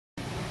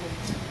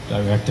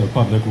Director of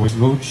Public Works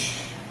Roach,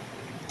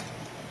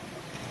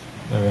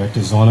 Director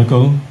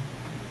Zonico,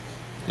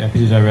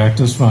 Deputy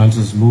Directors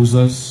Francis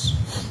Muzas,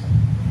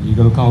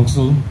 Legal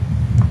Counsel,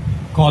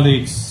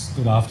 colleagues,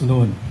 good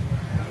afternoon.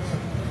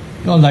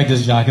 You don't like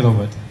this jacket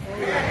over it?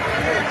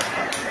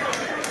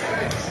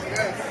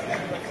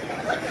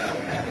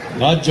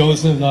 Not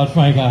Joseph, not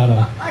Frank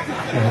Adams.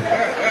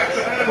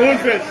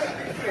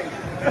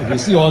 If you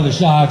see all the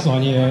sharks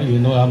on here, you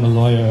know I'm a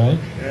lawyer, right?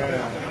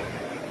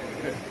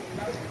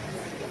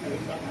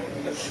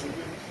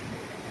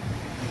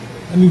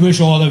 Let me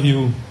wish all of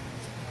you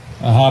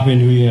a happy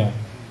new year.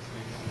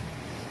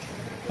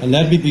 And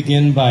let me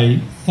begin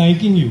by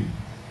thanking you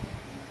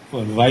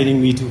for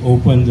inviting me to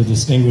open the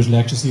Distinguished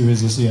Lecture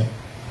Series this year.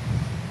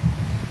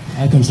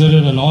 I consider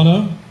it an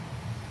honor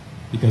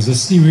because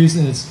this series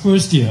in its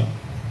first year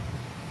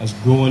has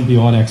grown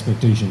beyond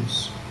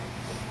expectations,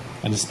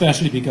 and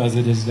especially because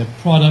it is the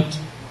product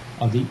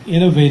of the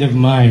innovative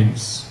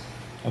minds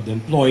of the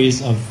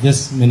employees of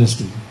this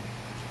ministry.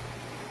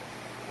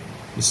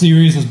 The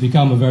series has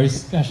become a very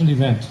special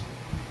event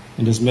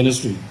in this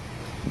ministry,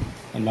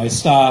 and my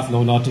staff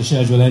know not to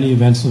schedule any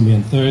events for me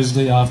on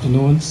Thursday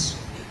afternoons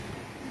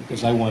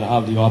because I want to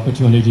have the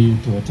opportunity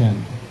to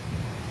attend.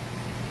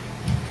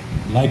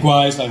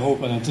 Likewise, I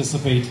hope and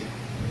anticipate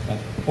that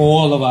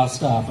all of our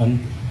staff, and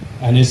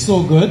it's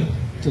so good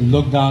to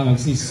look down and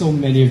see so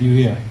many of you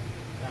here.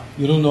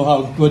 You don't know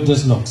how good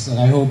this looks, and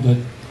I hope that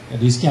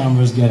these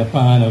cameras get a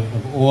pan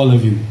of all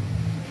of you.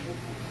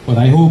 But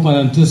I hope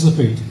and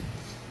anticipate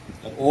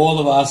that all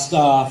of our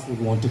staff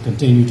would want to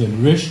continue to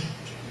enrich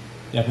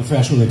their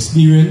professional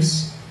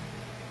experience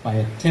by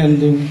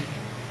attending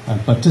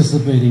and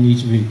participating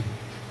each week.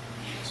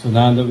 So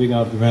now that we're going to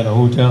have to rent a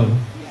hotel.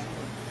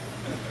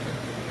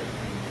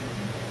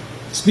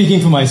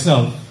 Speaking for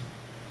myself,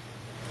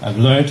 I've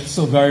learned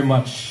so very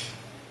much,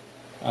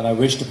 and I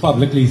wish to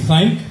publicly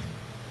thank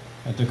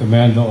and to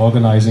commend the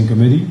organizing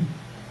committee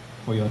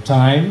for your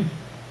time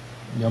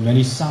and your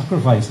many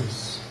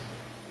sacrifices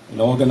in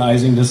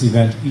organizing this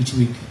event each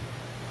week.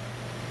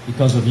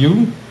 Because of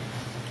you,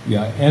 we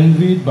are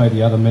envied by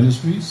the other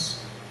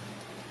ministries,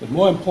 but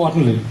more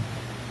importantly,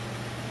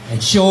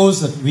 it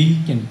shows that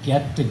we can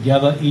get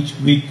together each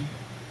week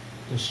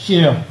to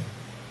share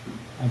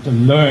and to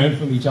learn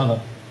from each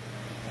other,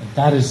 and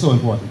that is so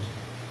important.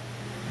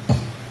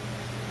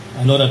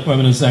 I know that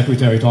Permanent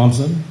Secretary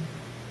Thompson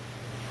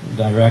and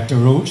Director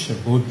Roach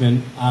have both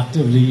been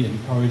actively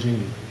encouraging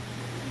me,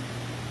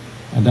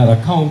 and that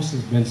accounts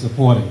has been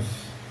supportive.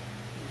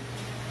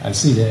 I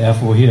see the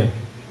FO here.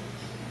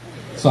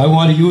 So I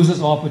want to use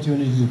this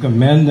opportunity to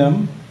commend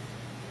them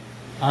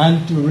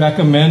and to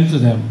recommend to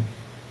them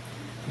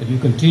that you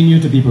continue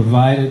to be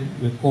provided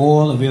with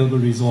all available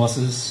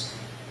resources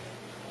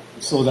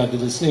so that the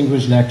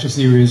Distinguished Lecture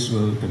Series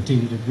will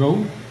continue to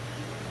grow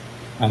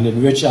and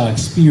enrich our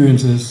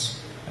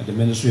experiences at the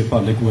Ministry of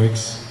Public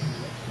Works.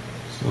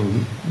 So,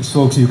 these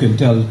folks, you can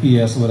tell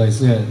PS what I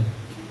said,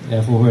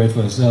 therefore heard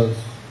for yourself.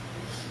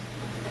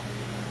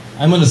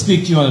 I'm going to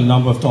speak to you on a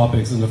number of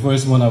topics, and the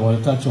first one I want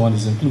to touch on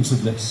is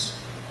inclusiveness.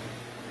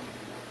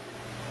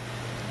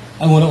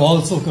 I want to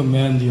also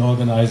commend the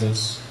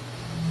organizers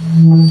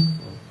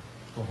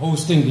for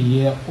hosting the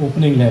year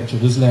opening lecture,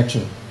 this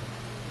lecture,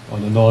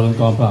 on the Northern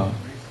Compound.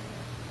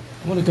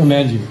 I want to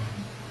commend you.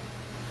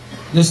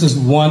 This is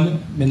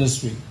one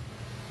ministry.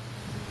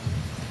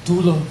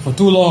 For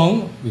too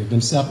long, we have been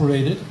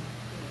separated,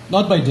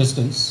 not by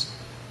distance,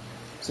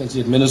 since the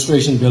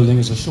administration building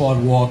is a short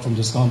walk from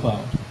this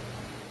compound.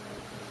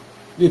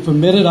 We have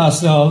permitted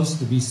ourselves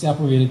to be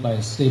separated by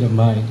a state of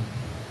mind.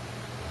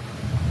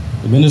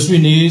 The ministry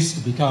needs to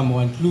become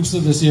more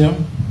inclusive this year,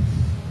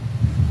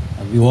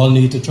 and we all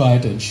need to try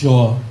to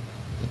ensure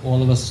that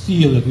all of us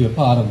feel that we are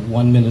part of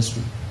one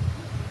ministry.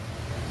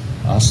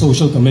 Our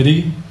social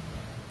committee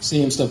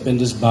seems to have been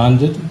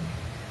disbanded,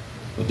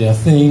 but there are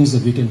things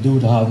that we can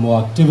do to have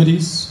more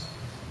activities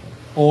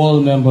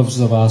all members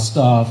of our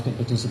staff can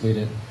participate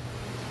in.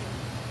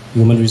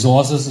 Human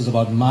resources is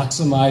about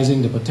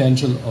maximizing the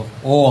potential of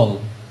all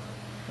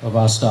of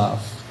our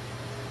staff,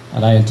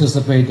 and I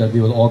anticipate that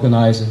we will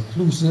organize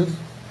inclusive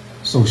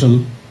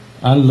social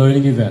and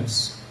learning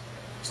events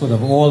so that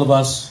all of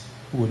us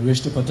who would wish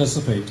to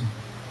participate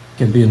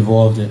can be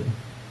involved in.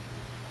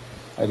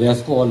 I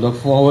therefore look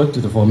forward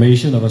to the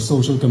formation of a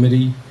social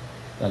committee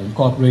that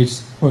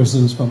incorporates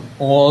persons from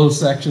all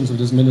sections of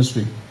this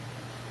ministry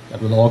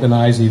that will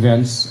organize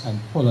events and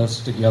pull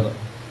us together.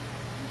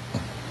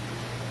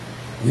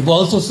 We've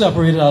also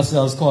separated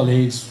ourselves,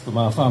 colleagues, from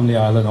our Family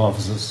Island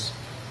offices.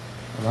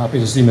 I'm happy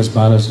to see Ms.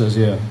 Bannister's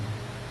here.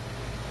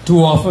 Too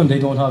often they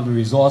don't have the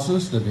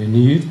resources that they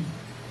need,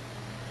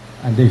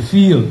 and they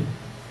feel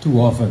too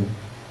often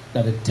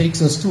that it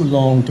takes us too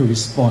long to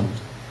respond.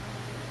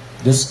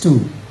 This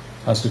too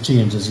has to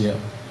change this year,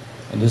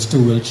 and this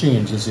too will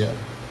change this year.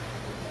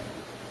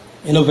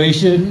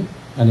 Innovation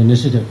and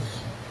initiative.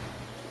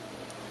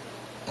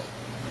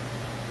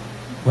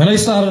 When I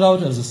started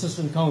out as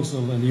assistant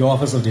counsel in the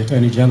office of the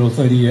Attorney General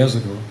 30 years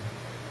ago,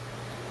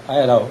 I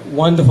had a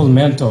wonderful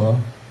mentor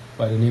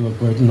by the name of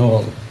Burton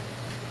Hall,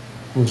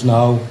 who's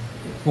now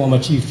former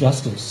Chief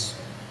Justice.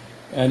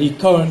 And he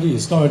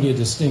is currently a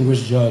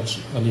distinguished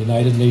judge on the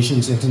United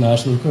Nations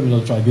International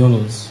Criminal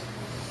Tribunals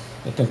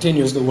that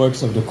continues the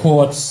works of the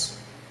courts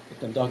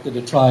that conducted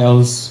the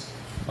trials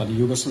on the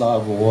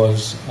Yugoslav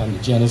wars and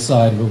the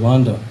genocide in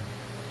Rwanda.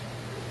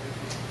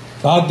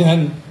 Back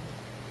then,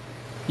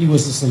 he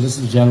was the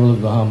Solicitor General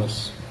of the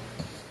Bahamas.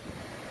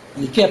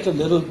 And he kept a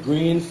little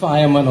green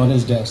fireman on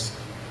his desk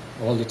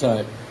all the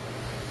time.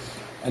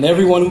 And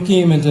everyone who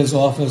came into his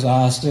office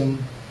asked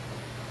him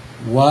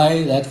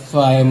why that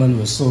fireman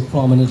was so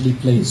prominently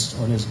placed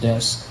on his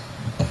desk.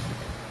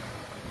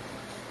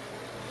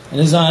 And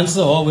his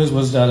answer always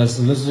was that as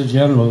Solicitor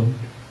General,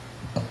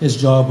 his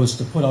job was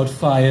to put out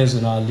fires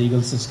in our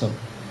legal system.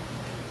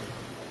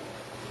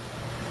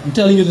 I'm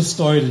telling you this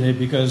story today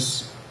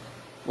because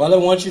while I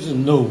want you to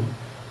know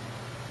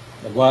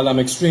that while I'm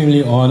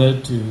extremely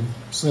honored to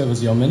serve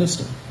as your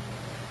minister,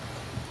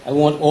 I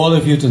want all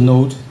of you to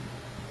note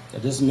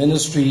that this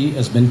ministry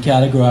has been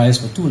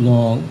categorized for too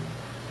long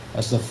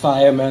as the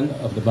firemen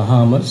of the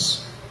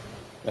Bahamas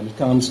when it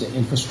comes to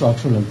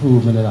infrastructural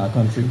improvement in our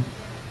country.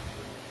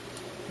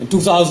 In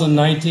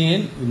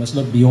 2019, we must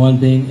look beyond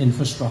being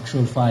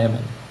infrastructural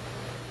firemen.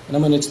 And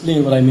I'm going to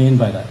explain what I mean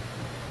by that.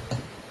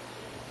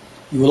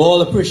 You will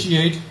all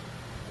appreciate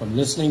from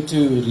listening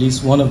to at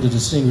least one of the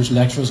distinguished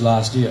lecturers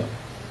last year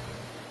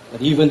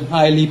that even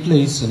highly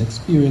placed and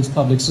experienced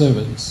public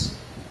servants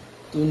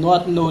do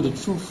not know the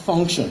true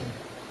function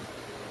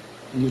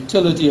and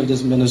utility of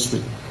this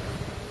ministry.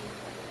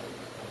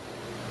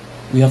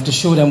 We have to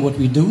show them what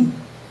we do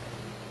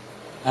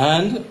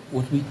and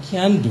what we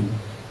can do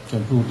to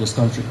improve this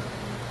country.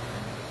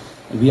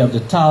 And we have the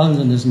talent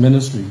in this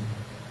ministry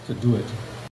to do it.